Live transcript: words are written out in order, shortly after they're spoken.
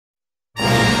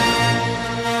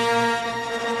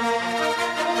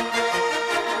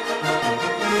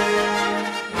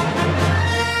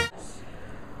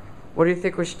What do you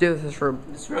think we should do with this room?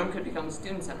 This room could become a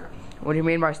student center. What do you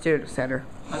mean by student center?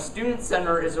 A student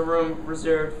center is a room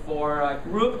reserved for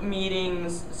group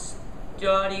meetings,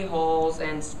 study halls,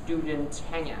 and student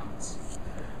hangouts.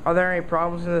 Are there any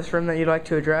problems in this room that you'd like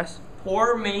to address?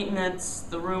 Poor maintenance,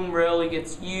 the room rarely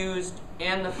gets used,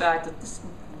 and the fact that the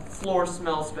floor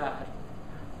smells bad.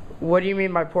 What do you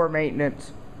mean by poor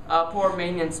maintenance? Poor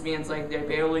maintenance means like they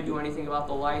barely do anything about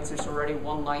the lights. There's already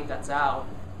one light that's out.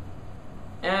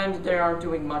 And they aren't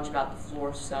doing much about the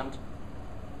floor scent.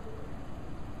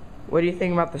 What do you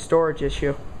think about the storage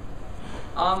issue?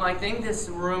 I think this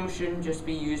room shouldn't just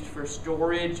be used for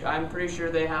storage. I'm pretty sure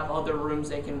they have other rooms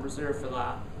they can reserve for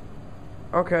that.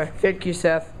 Okay, thank you,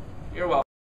 Seth. You're welcome.